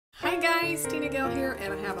Hi guys, TinaGale here,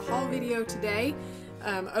 and I have a haul video today.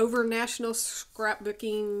 Over National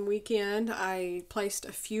Scrapbooking Weekend, I placed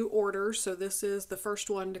a few orders, so this is the first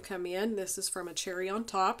one to come in. This is from a Cherry on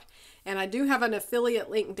Top, and I do have an affiliate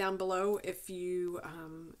link down below if you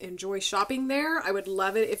enjoy shopping there. I would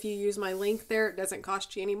love it if you use my link there. It doesn't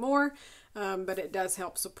cost you any more, but it does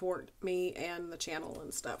help support me and the channel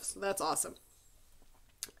and stuff, so that's awesome.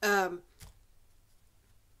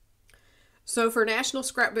 So for National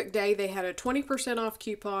Scrapbook Day, they had a 20% off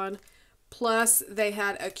coupon, plus they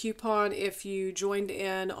had a coupon if you joined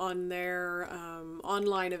in on their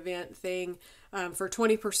online event thing for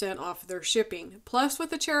 20% off their shipping. Plus with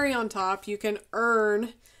the cherry on top, you can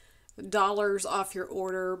earn dollars off your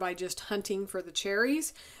order by just hunting for the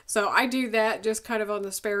cherries. So I do that just kind of on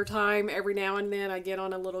the spare time. Every now and then I get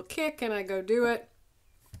on a little kick and I go do it.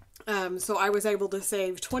 So I was able to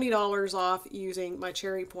save $20 off using my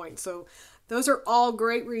cherry points. So those are all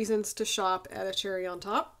great reasons to shop at a Cherry on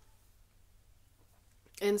Top.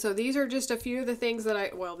 And so these are just a few of the things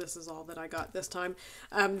that this is all that I got this time.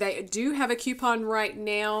 They do have a coupon right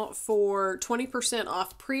now for 20%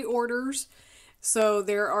 off pre-orders. So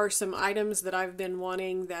there are some items that I've been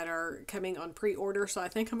wanting that are coming on pre-order. So I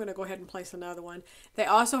think I'm going to go ahead and place another one. They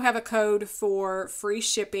also have a code for free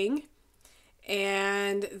shipping.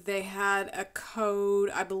 And they had a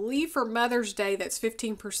code, I believe, for Mother's Day that's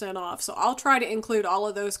 15% off. So I'll try to include all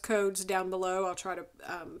of those codes down below. I'll try to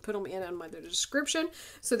put them in my description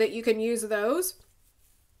so that you can use those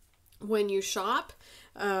when you shop.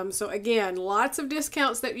 So again, lots of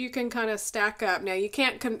discounts that you can kind of stack up. Now you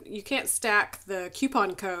can't stack the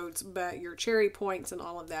coupon codes, but your cherry points and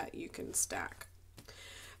all of that you can stack.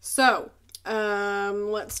 So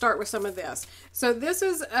let's start with some of this. So this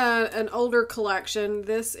is an older collection.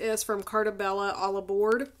 This is from Cartabella All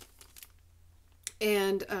Aboard.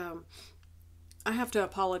 And I have to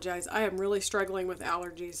apologize. I am really struggling with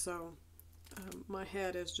allergies, so my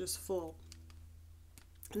head is just full.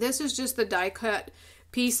 This is just the die cut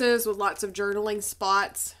pieces with lots of journaling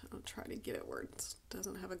spots. I'll try to get it where it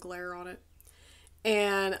doesn't have a glare on it.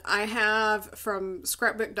 And I have from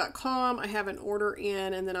scrapbook.com, I have an order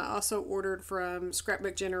in, and then I also ordered from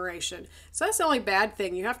Scrapbook Generation. So that's the only bad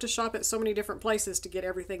thing. You have to shop at so many different places to get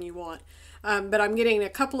everything you want. But I'm getting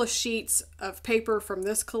a couple of sheets of paper from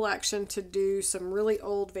this collection to do some really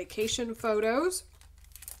old vacation photos.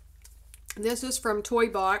 This is from Toy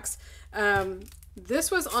Box.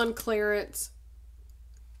 This was on clearance.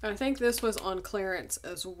 I think this was on clearance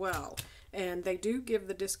as well. And they do give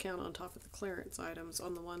the discount on top of the clearance items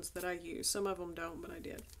on the ones that I use. Some of them don't, but I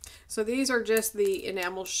did. So these are just the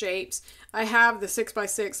enamel shapes. I have the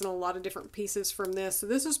 6x6 and a lot of different pieces from this. So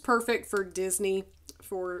this is perfect for Disney,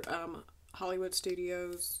 for Hollywood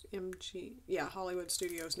Studios, Hollywood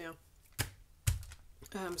Studios now.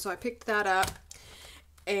 So I picked that up.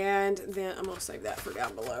 And then I'm going to save that for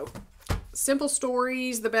down below. Simple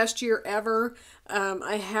Stories, the best year ever.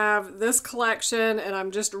 I have this collection and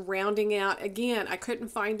I'm just rounding out. Again, I couldn't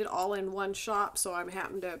find it all in one shop, so I'm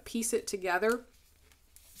having to piece it together.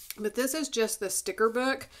 But this is just the sticker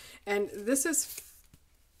book, and this is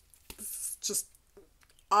just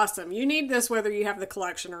awesome. You need this whether you have the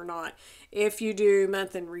collection or not. If you do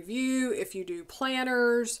month in review, if you do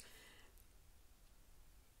planners,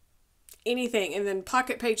 anything. And then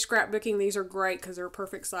pocket page scrapbooking, these are great because they're a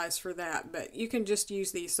perfect size for that, but you can just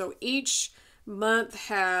use these. So each month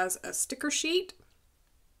has a sticker sheet.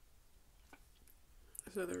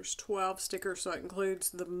 So there's 12 stickers, so it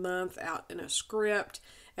includes the month out in a script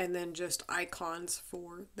and then just icons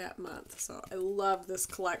for that month. So I love this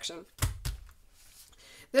collection.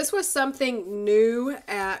 This was something new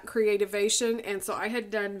at Creativation, and so I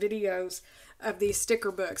had done videos of these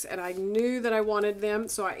sticker books and I knew that I wanted them,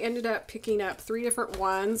 so I ended up picking up 3 different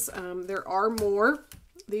ones. There are more.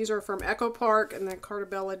 These are from Echo Park, and then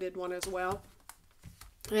Cartabella did one as well.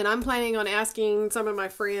 And I'm planning on asking some of my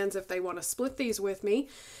friends if they want to split these with me,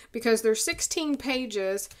 because they're 16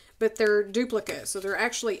 pages, but they're duplicate. So they're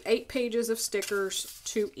actually 8 pages of stickers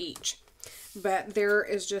to each. But there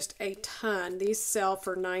is just a ton. These sell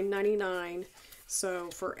for $9.99.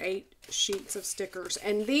 So for 8 sheets of stickers.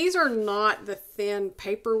 And these are not the thin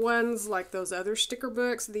paper ones like those other sticker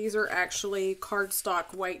books. These are actually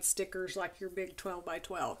cardstock weight stickers like your big 12 by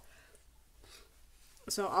 12.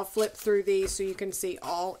 So I'll flip through these so you can see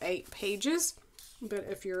all 8 pages. But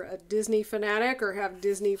if you're a Disney fanatic or have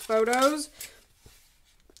Disney photos,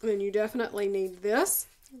 then you definitely need this.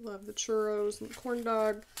 Love the churros and the corn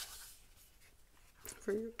dog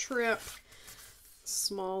for your trip.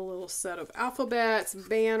 Small little set of alphabets,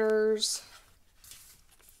 banners,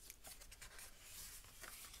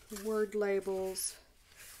 word labels,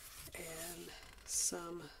 and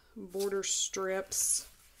some border strips.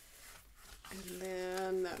 And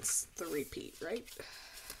then that's the repeat, right? Back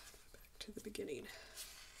to the beginning.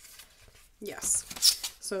 Yes.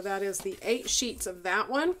 So that is the 8 sheets of that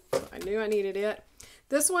one. I knew I needed it.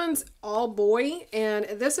 This one's all boy, and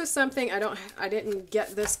this is something I didn't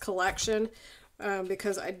get this collection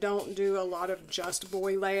because I don't do a lot of just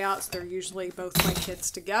boy layouts. They're usually both my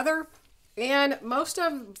kids together. And most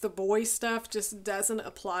of the boy stuff just doesn't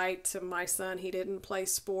apply to my son. He didn't play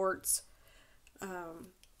sports.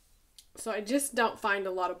 So I just don't find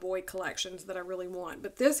a lot of boy collections that I really want.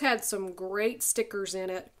 But this had some great stickers in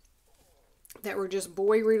it that were just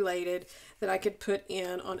boy related that I could put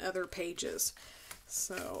in on other pages.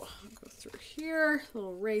 So I'll go through here,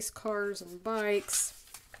 little race cars and bikes.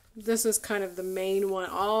 This is kind of the main one.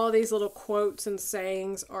 All these little quotes and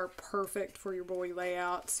sayings are perfect for your boy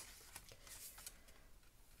layouts.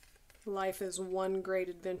 Life is one great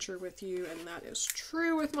adventure with you, and that is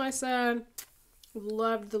true with my son.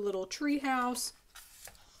 Loved the little tree house,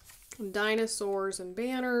 dinosaurs and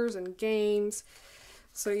banners and games.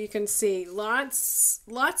 So you can see lots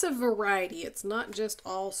of variety. It's not just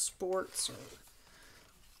all sports.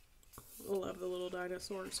 I love the little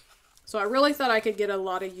dinosaurs. So I really thought I could get a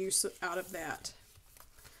lot of use out of that.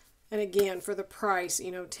 And again, for the price,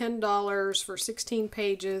 you know, $10 for 16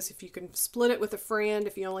 pages. If you can split it with a friend,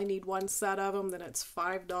 if you only need one set of them, then it's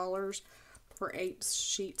 $5 for 8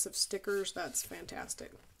 sheets of stickers. That's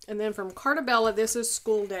fantastic. And then from Cartabella, this is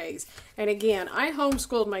School Days. And again, I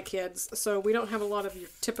homeschooled my kids, so we don't have a lot of your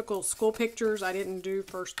typical school pictures. I didn't do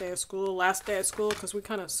first day of school, last day of school, because we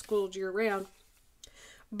kind of schooled year round.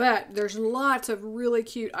 But there's lots of really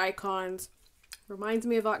cute icons. Reminds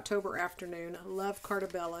me of October Afternoon. I love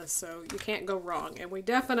Cartabella, so you can't go wrong. And we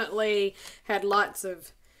definitely had lots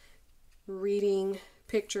of reading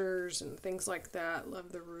pictures and things like that.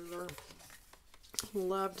 Love the ruler.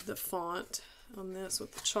 Loved the font on this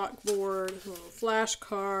with the chalkboard, little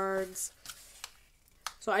flashcards.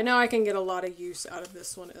 So I know I can get a lot of use out of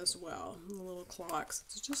this one as well. The little clocks.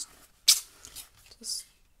 It's just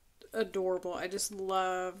adorable. I just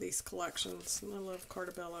love these collections. I love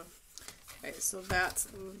Cartabella. Okay, so that's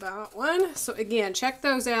that one. So again, check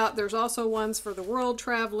those out. There's also ones for the World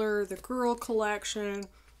Traveler, the Girl Collection.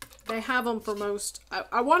 They have them for most,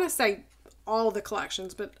 I want to say all the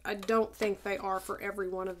collections, but I don't think they are for every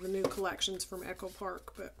one of the new collections from Echo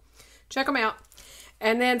Park, but check them out.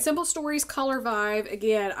 And then Simple Stories Color Vibe.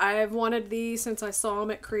 Again, I've wanted these since I saw them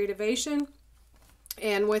at Creativation,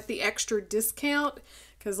 and with the extra discount,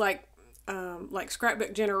 because like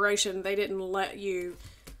Scrapbook Generation, they didn't let you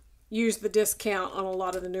use the discount on a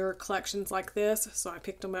lot of the newer collections like this, so I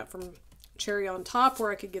picked them up from Cherry on Top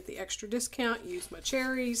where I could get the extra discount, use my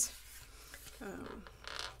cherries.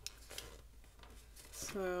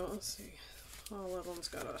 So let's see, all of them's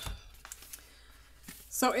got a,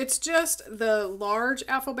 so it's just the large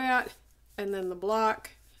alphabet and then the block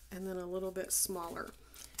and then a little bit smaller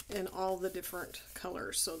in all the different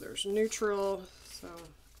colors. So there's neutral, so,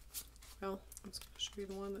 well, this should be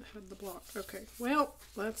the one that had the block. Okay, well,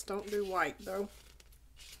 let's don't do white though.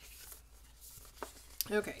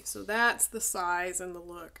 Okay, so that's the size and the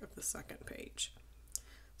look of the second page.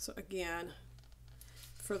 So again,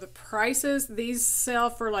 for the prices, these sell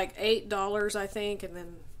for like $8, I think, and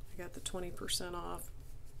then I got the 20% off.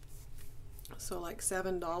 So like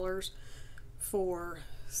 $7 for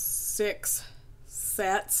 6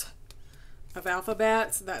 sets of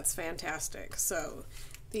alphabets. That's fantastic. So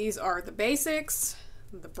these are the basics,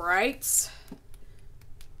 the brights,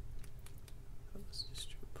 those just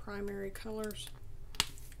your primary colors,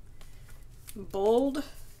 bold,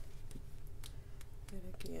 and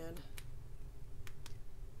again,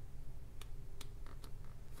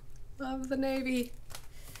 love the navy,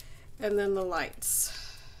 and then the lights.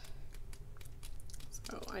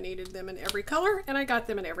 So I needed them in every color, and I got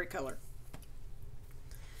them in every color.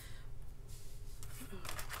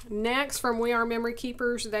 Next, from We Are Memory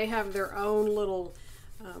Keepers, they have their own little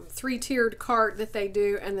 3-tiered cart that they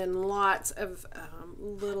do, and then lots of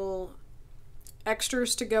little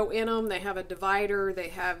extras to go in them. They have a divider. They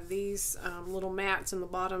have these little mats in the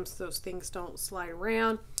bottom so those things don't slide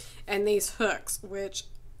around, and these hooks, which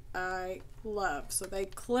I love. So they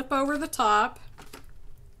clip over the top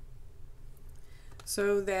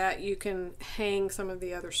so that you can hang some of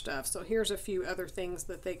the other stuff. So here's a few other things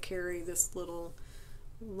that they carry. This little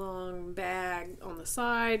long bag on the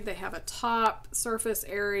side. They have a top surface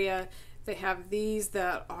area. They have these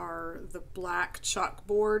that are the black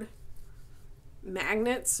chalkboard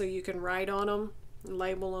magnets so you can write on them.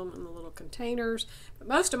 label them in the little containers. But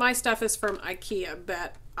most of my stuff is from IKEA,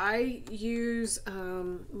 but I use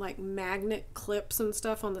like magnet clips and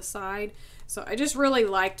stuff on the side. So I just really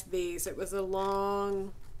liked these. It was a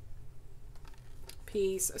long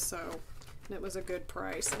piece, so it was a good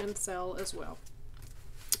price and sell as well.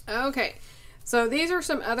 Okay, so these are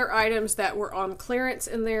some other items that were on clearance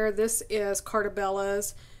in there. This is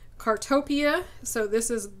Cartabella's Cartopia. So this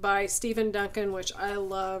is by Stephen Duncan, which I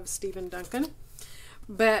love Stephen Duncan.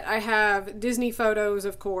 But I have Disney photos,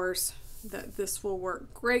 of course, that this will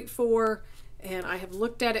work great for. And I have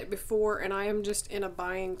looked at it before, and I am just in a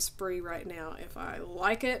buying spree right now. If I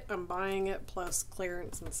like it, I'm buying it, plus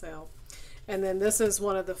clearance and sale. And then this is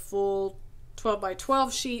one of the full 12 by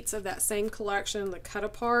 12 sheets of that same collection, the cut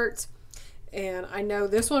apart. And I know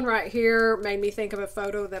this one right here made me think of a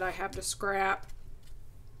photo that I have to scrap.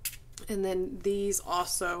 And then these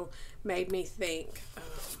also made me think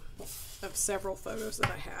of several photos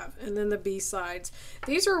that I have. And then the B-sides.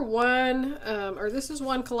 These are one, this is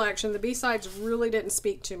one collection. The B-sides really didn't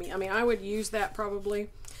speak to me. I mean, I would use that probably,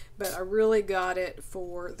 but I really got it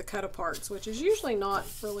for the cut-aparts, which is usually not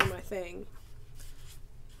really my thing.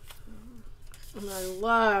 And I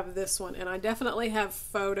love this one. And I definitely have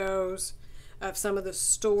photos of some of the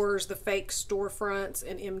stores, the fake storefronts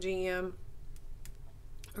in MGM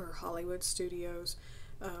or Hollywood Studios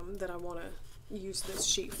that I want to use this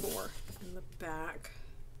sheet for in the back.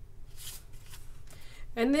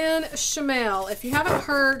 And then Shamel. If you haven't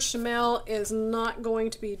heard, Shamel is not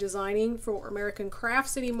going to be designing for American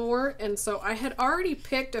Crafts anymore, and so I had already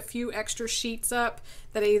picked a few extra sheets up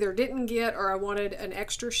that I either didn't get or I wanted an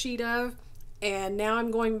extra sheet of, and now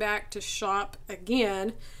I'm going back to shop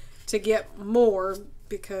again to get more,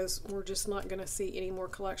 because we're just not going to see any more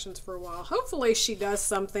collections for a while. Hopefully she does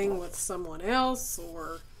something with someone else,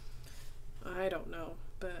 or I don't know,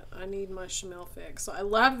 but I need my Shamel fix. So I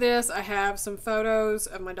love this. I have some photos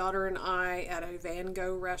of my daughter and I at a Van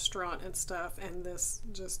Gogh restaurant and stuff, and this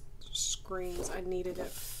just screams. I needed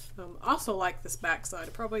it. Also like this backside.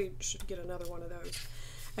 I probably should get another one of those.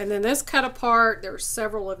 And then this cut apart, there were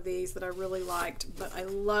several of these that I really liked, but I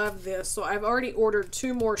love this. So I've already ordered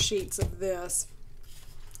 2 more sheets of this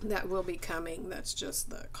that will be coming. That's just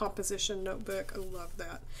the composition notebook. I love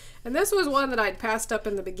that. And this was one that I'd passed up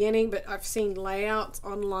in the beginning, but I've seen layouts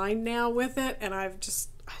online now with it, and I just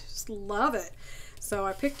love it. So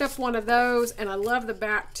I picked up one of those, and I love the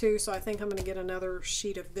back too, so I think I'm going to get another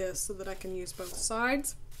sheet of this so that I can use both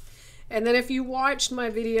sides. And then if you watched my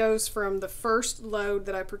videos from the first load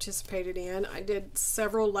that I participated in, I did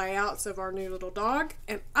several layouts of our new little dog,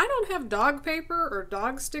 and I don't have dog paper or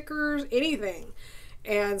dog stickers, anything.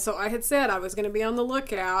 And so I had said I was going to be on the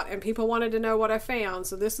lookout, and people wanted to know what I found.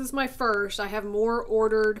 So this is my first. I have more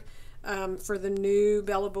ordered for the new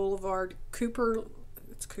Bella Boulevard Cooper.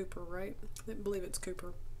 It's Cooper, right? I believe it's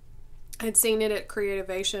Cooper. I'd seen it at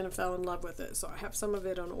Creativation and fell in love with it, so I have some of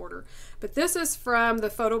it on order. But this is from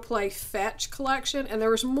the Photoplay Fetch collection, and there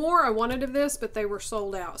was more I wanted of this, but they were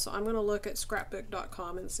sold out. So I'm going to look at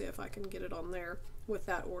scrapbook.com and see if I can get it on there with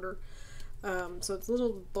that order. So it's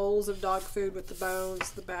little bowls of dog food with the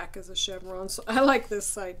bones. The back is a chevron. So I like this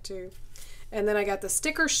side too. And then I got the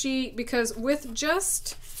sticker sheet, because with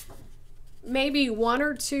just maybe 1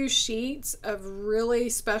 or 2 sheets of really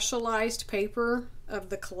specialized paper of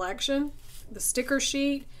the collection, the sticker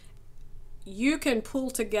sheet, you can pull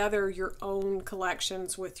together your own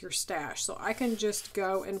collections with your stash. So I can just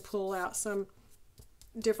go and pull out some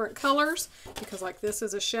different colors, because like this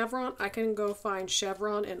is a chevron. I can go find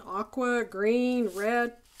chevron in aqua, green,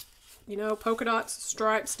 red, you know, polka dots,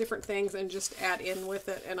 stripes, different things, and just add in with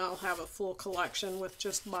it, and I'll have a full collection with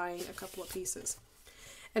just buying a couple of pieces.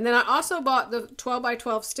 And then I also bought the 12 by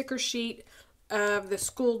 12 sticker sheet of the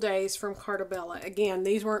school days from Cartabella. Again,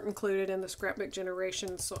 these weren't included in the Scrapbook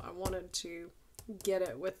Generation, so I wanted to get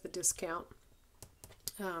it with the discount.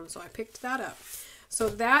 So I picked that up. So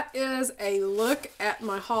that is a look at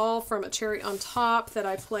my haul from a cherry on top that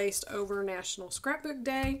I placed over National Scrapbook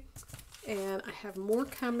Day. And I have more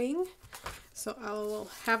coming, so I will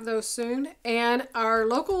have those soon. And our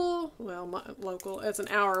local, well, my local, it's an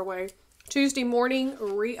hour away, Tuesday morning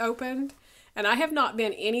reopened. And I have not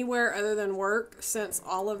been anywhere other than work since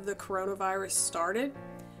all of the coronavirus started.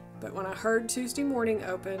 But when I heard Tuesday morning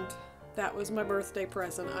opened, that was my birthday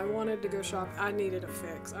present. I wanted to go shop. I needed a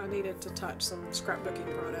fix. I needed to touch some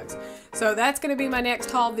scrapbooking products. So that's going to be my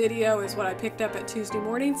next haul video, is what I picked up at Tuesday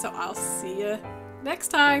morning. So I'll see you next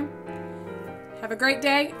time. Have a great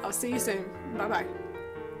day. I'll see you soon. Bye-bye.